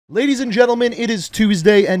Ladies and gentlemen, it is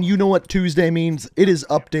Tuesday, and you know what Tuesday means. It is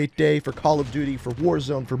update day for Call of Duty, for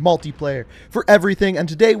Warzone, for multiplayer, for everything, and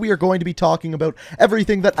today we are going to be talking about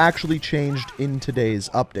everything that actually changed in today's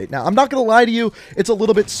update. Now, I'm not going to lie to you, it's a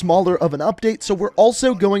little bit smaller of an update, so we're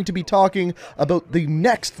also going to be talking about the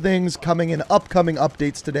next things coming in upcoming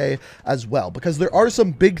updates today as well, because there are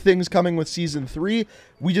some big things coming with Season 3,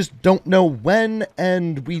 we just don't know when,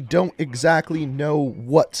 and we don't exactly know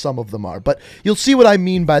what some of them are, but you'll see what I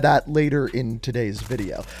mean by that later in today's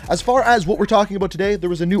video. As far as what we're talking about today, there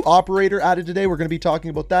was a new operator added today. We're going to be talking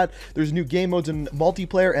about that. There's new game modes in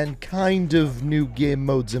multiplayer and kind of new game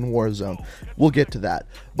modes in Warzone. We'll get to that.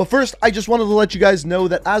 But first, I just wanted to let you guys know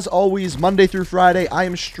that, as always, Monday through Friday, I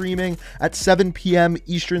am streaming at 7 p.m.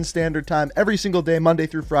 Eastern Standard Time every single day, Monday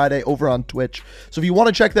through Friday, over on Twitch. So if you want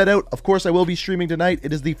to check that out, of course, I will be streaming tonight.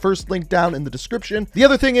 It is the first link down in the description. The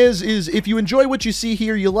other thing is if you enjoy what you see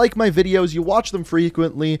here, you like my videos, you watch them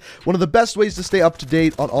frequently, one of the best ways to stay up to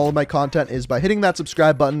date on all of my content is by hitting that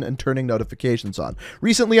subscribe button and turning notifications on.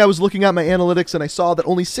 Recently, I was looking at my analytics and I saw that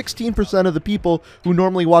only 16% of the people who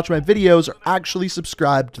normally watch my videos are actually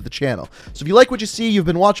subscribed to the channel. So if you like what you see, you've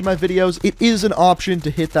been watching my videos, it is an option to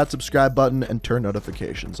hit that subscribe button and turn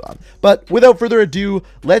notifications on. But without further ado,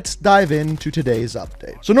 let's dive into today's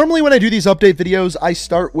update. So normally when I do these update videos, I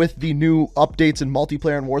start with the new updates in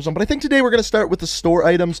multiplayer and Warzone, but I think today we're going to start with the store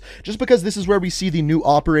items, just because this is where we see the new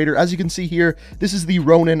operator. As you can see here, this is the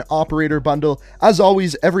Ronin operator bundle. As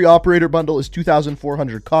always, every operator bundle is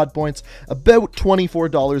 2,400 COD points, about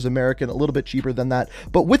 $24 American, a little bit cheaper than that.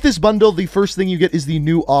 But with this bundle, the first thing you get is the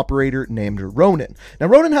new operator named Ronin. Now,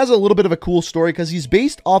 Ronin has a little bit of a cool story because he's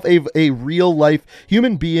based off a real-life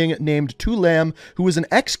human being named Tulam, who was an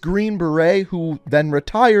ex-Green Beret who then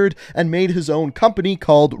retired and made his own company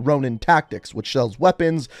called Ronin Tactics, which sells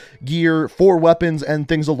weapons, gear, for weapons, and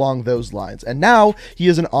things along those lines. And now he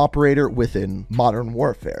is an operator within Modern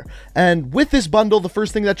Warfare. And with this bundle, the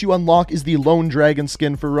first thing that you unlock is the Lone Dragon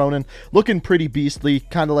skin for Ronin, looking pretty beastly,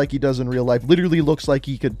 kind of like he does in real life. Literally looks like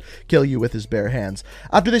he could kill you with his bare hands.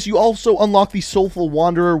 After this, you also unlock the Soulful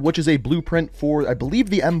Wanderer, which is a blueprint for, I believe,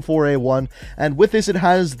 the M4A1. And with this, it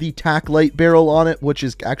has the tack light barrel on it, which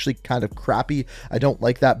is actually kind of crappy. I don't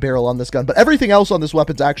like that barrel on this gun, but everything else on this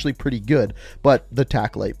weapon's actually pretty good, but the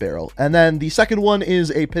tack light barrel. And then the second one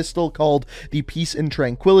is a pistol called the Peace and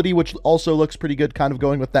Tranquility, which also looks pretty good, kind of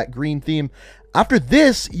going with that green theme. After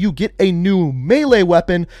this, you get a new melee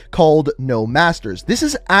weapon called No Masters. This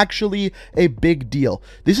is actually a big deal.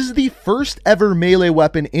 This is the first ever melee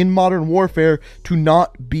weapon in Modern Warfare to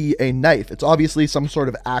not be a knife. It's obviously some sort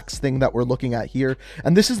of axe thing that we're looking at here,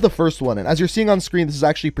 and this is the first one. And as you're seeing on screen, this is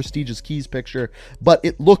actually Prestige's Keys picture, but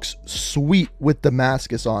it looks sweet with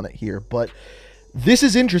Damascus on it here. But this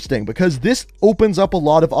is interesting because this opens up a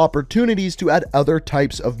lot of opportunities to add other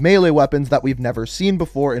types of melee weapons that we've never seen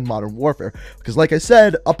before in Modern Warfare. Because like I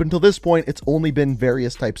said, up until this point, it's only been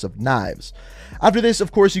various types of knives. After this,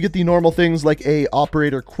 of course, you get the normal things like a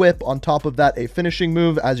operator quip. On top of that, a finishing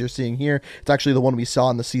move, as you're seeing here. It's actually the one we saw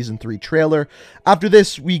in the Season 3 trailer. After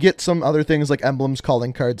this, we get some other things like emblems,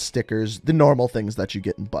 calling cards, stickers, the normal things that you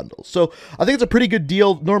get in bundles. So I think it's a pretty good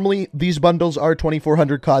deal. Normally, these bundles are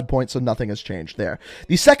 2,400 COD points, so nothing has changed there.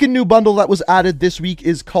 The second new bundle that was added this week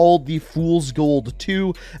is called the Fool's Gold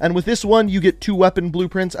 2, and with this one, you get 2 weapon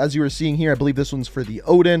blueprints, as you are seeing here. I believe this one's for the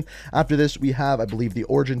Odin. After this, we have, I believe, the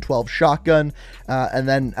Origin 12 shotgun, and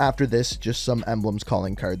then after this, just some emblems,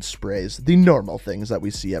 calling cards, sprays, the normal things that we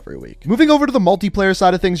see every week. Moving over to the multiplayer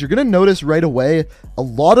side of things, you're going to notice right away, a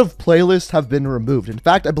lot of playlists have been removed. In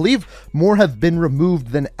fact, I believe more have been removed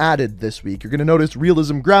than added this week. You're going to notice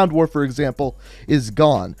Realism Ground War, for example, is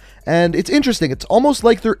gone. And it's interesting. It's almost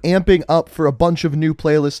like they're amping up for a bunch of new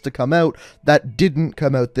playlists to come out that didn't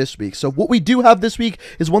come out this week. So what we do have this week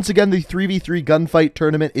is, once again, the 3v3 gunfight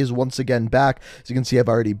tournament is once again back. As you can see, I've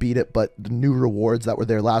already beat it, but the new rewards that were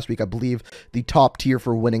there last week, I believe the top tier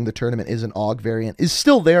for winning the tournament is an AUG variant, is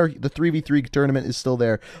still there. The 3v3 tournament is still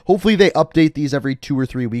there. Hopefully they update these every 2 or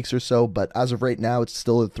 3 weeks or so, but as of right now, it's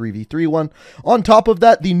still a 3v3 one. On top of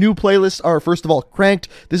that, the new playlists are, first of all, Cranked.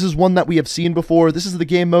 This is one that we have seen before. This is the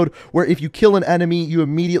game mode where if you kill an enemy, you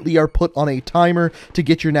immediately are put on a timer to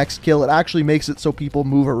get your next kill. It actually makes it so people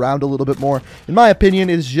move around a little bit more. In my opinion,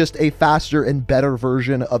 it is just a faster and better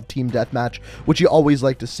version of Team Deathmatch, which you always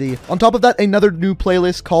like to see. On top of that, another new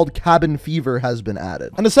playlist called Cabin Fever has been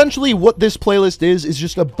added. And essentially what this playlist is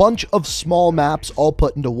just a bunch of small maps all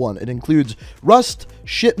put into one. It includes Rust,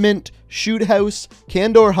 Shipment, Shoot House,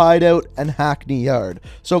 Candor Hideout, and Hackney Yard.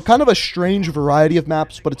 So kind of a strange variety of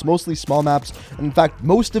maps, but it's mostly small maps. And in fact,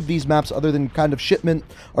 most of these maps, other than kind of Shipment,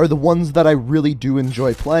 are the ones that I really do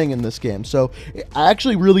enjoy playing in this game. So I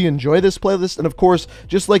actually really enjoy this playlist. And of course,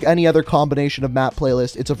 just like any other combination of map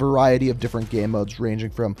playlist, it's a variety of different game modes,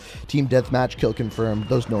 ranging from Team Deathmatch, Kill Confirmed,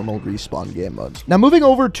 those normal respawn game modes. Now moving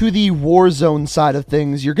over to the Warzone side of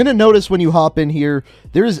things, you're going to notice when you hop in here,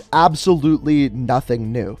 there is absolutely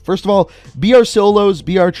nothing new. First of all, BR solos,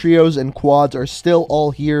 BR trios, and quads are still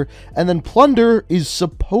all here, and then Plunder is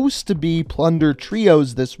supposed to be Plunder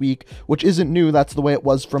trios this week, which isn't new, that's the way it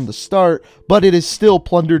was from the start, but it is still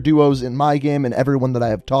Plunder duos in my game and everyone that I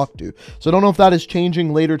have talked to. So I don't know if that is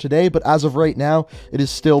changing later today, but as of right now, it is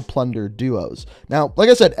still Plunder duos. Now, like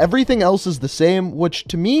I said, everything else is the same, which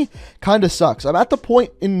to me kind of sucks. I'm at the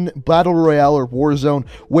point in Battle Royale or Warzone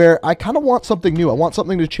where I kind of want something new. I want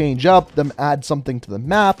something to change up, them add something to the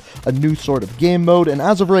map, a new sort of game mode, and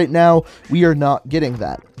as of right now, we are not getting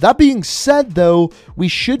that. That being said, though, we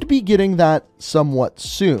should be getting that somewhat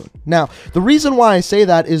soon. Now, the reason why I say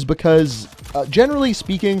that is because, generally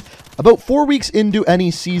speaking, about 4 weeks into any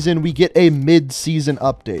season, we get a mid-season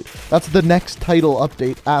update. That's the next title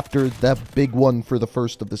update after the big one for the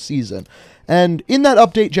first of the season. And in that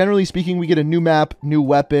update, generally speaking, we get a new map, new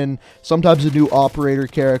weapon, sometimes a new operator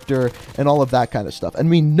character, and all of that kind of stuff. And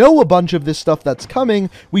we know a bunch of this stuff that's coming,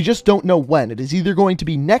 we just don't know when. It is either going to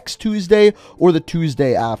be next Tuesday or the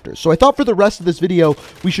Tuesday after. So I thought for the rest of this video,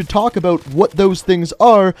 we should talk about what those things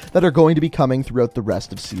are that are going to be coming throughout the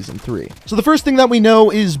rest of Season 3. So the first thing that we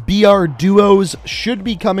know is BR Duos should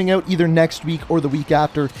be coming out either next week or the week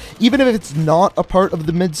after. Even if it's not a part of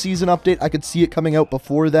the mid-season update, I could see it coming out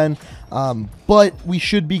before then. But we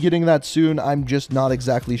should be getting that soon. I'm just not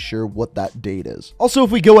exactly sure what that date is. Also, if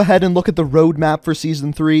we go ahead and look at the roadmap for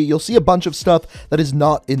Season 3, you'll see a bunch of stuff that is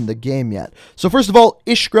not in the game yet. So first of all,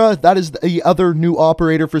 Ishkra, that is the other new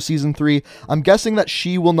operator for Season 3. I'm guessing that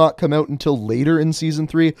she will not come out until later in Season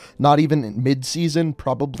 3, not even mid-season,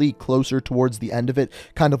 probably closer towards the end of it,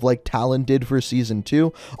 kind of like Talon did for Season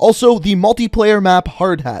 2. Also, the multiplayer map,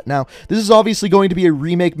 Hard Hat. Now, this is obviously going to be a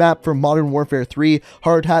remake map from Modern Warfare 3.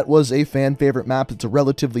 Hard Hat was a fan favorite map. It's a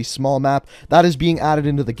relatively small map. That is being added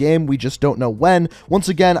into the game. We just don't know when. Once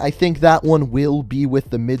again, I think that one will be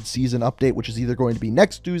with the mid-season update, which is either going to be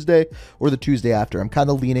next Tuesday or the Tuesday after. I'm kind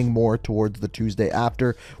of leaning more towards the Tuesday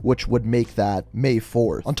after, which would make that May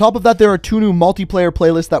 4th. On top of that, there are 2 new multiplayer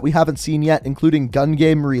playlists that we haven't seen yet, including Gun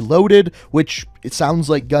Game Reloaded, which it sounds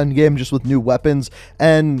like Gun Game just with new weapons,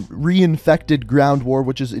 and Reinfected Ground War,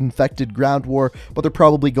 which is Infected Ground War, but they're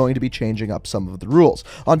probably going to be changing up some of the rules.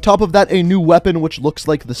 On top of that, a new weapon which looks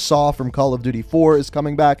like the Saw from Call of Duty 4 is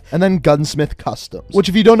coming back, and then Gunsmith Customs, which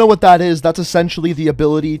if you don't know what that is, that's essentially the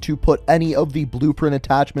ability to put any of the blueprint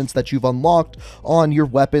attachments that you've unlocked on your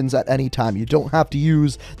weapons at any time. You don't have to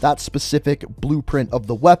use that specific blueprint of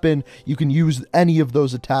the weapon. You can use any of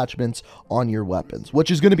those attachments on your weapons, which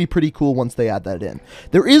is going to be pretty cool once they add that in.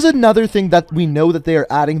 There is another thing that we know that they are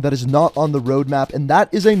adding that is not on the roadmap, and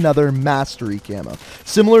that is another Mastery camo.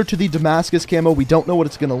 Similar to the Damascus camo, we don't know what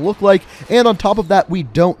it's going to look like, and on top of that, we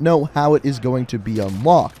don't know how it is going to be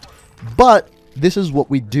unlocked. But this is what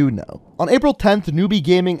we do know. On April 10th, Newbie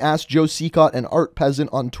Gaming asked Joe Seacott and Art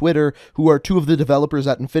Peasant on Twitter, who are 2 of the developers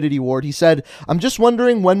at Infinity Ward, he said, "I'm just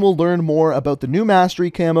wondering when we'll learn more about the new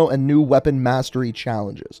Mastery camo and new weapon Mastery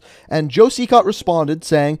challenges." And Joe Seacott responded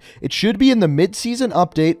saying, "It should be in the mid-season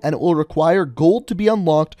update and it will require gold to be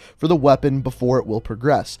unlocked for the weapon before it will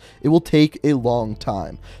progress. It will take a long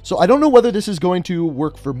time." So I don't know whether this is going to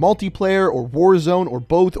work for multiplayer or Warzone or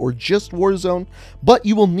both or just Warzone, but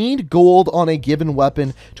you will need gold on a given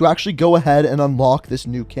weapon to actually go ahead and unlock this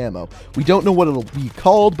new camo. We don't know what it'll be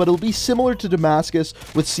called, but it'll be similar to Damascus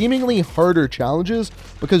with seemingly harder challenges,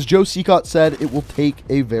 because Joe Seacott said it will take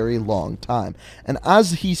a very long time. And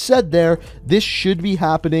as he said there, this should be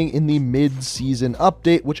happening in the mid-season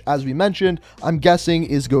update, which, as we mentioned, I'm guessing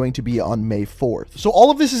is going to be on May 4th. So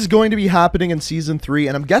all of this is going to be happening in Season 3,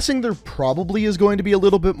 and I'm guessing there probably is going to be a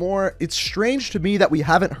little bit more. It's strange to me that we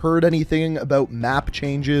haven't heard anything about map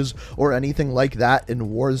changes or anything like that in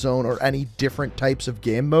Warzone or any different types of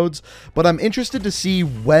game modes, but I'm interested to see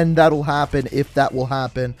when that'll happen, if that will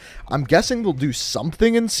happen. I'm guessing they'll do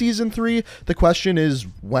something in Season 3. The question is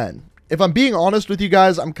when. If I'm being honest with you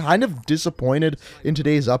guys, I'm kind of disappointed in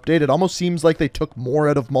today's update. It almost seems like they took more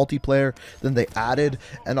out of multiplayer than they added,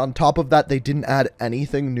 and on top of that, they didn't add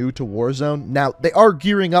anything new to Warzone. Now, they are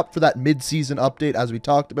gearing up for that mid-season update, as we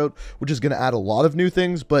talked about, which is going to add a lot of new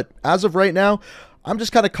things, but as of right now, I'm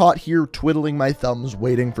just kind of caught here twiddling my thumbs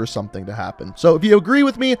waiting for something to happen. So if you agree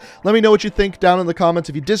with me, let me know what you think down in the comments.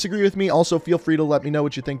 If you disagree with me, also feel free to let me know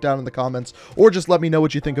what you think down in the comments, or just let me know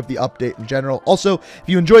what you think of the update in general. Also, if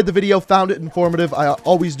you enjoyed the video, found it informative, I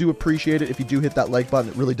always do appreciate it if you do hit that like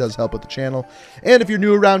button. It really does help with the channel. And if you're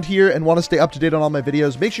new around here and want to stay up to date on all my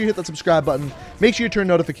videos, make sure you hit that subscribe button, make sure you turn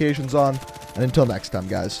notifications on, and until next time,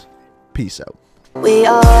 guys, peace out. We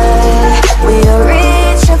are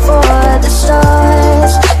reaching for the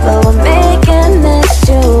stars, but we're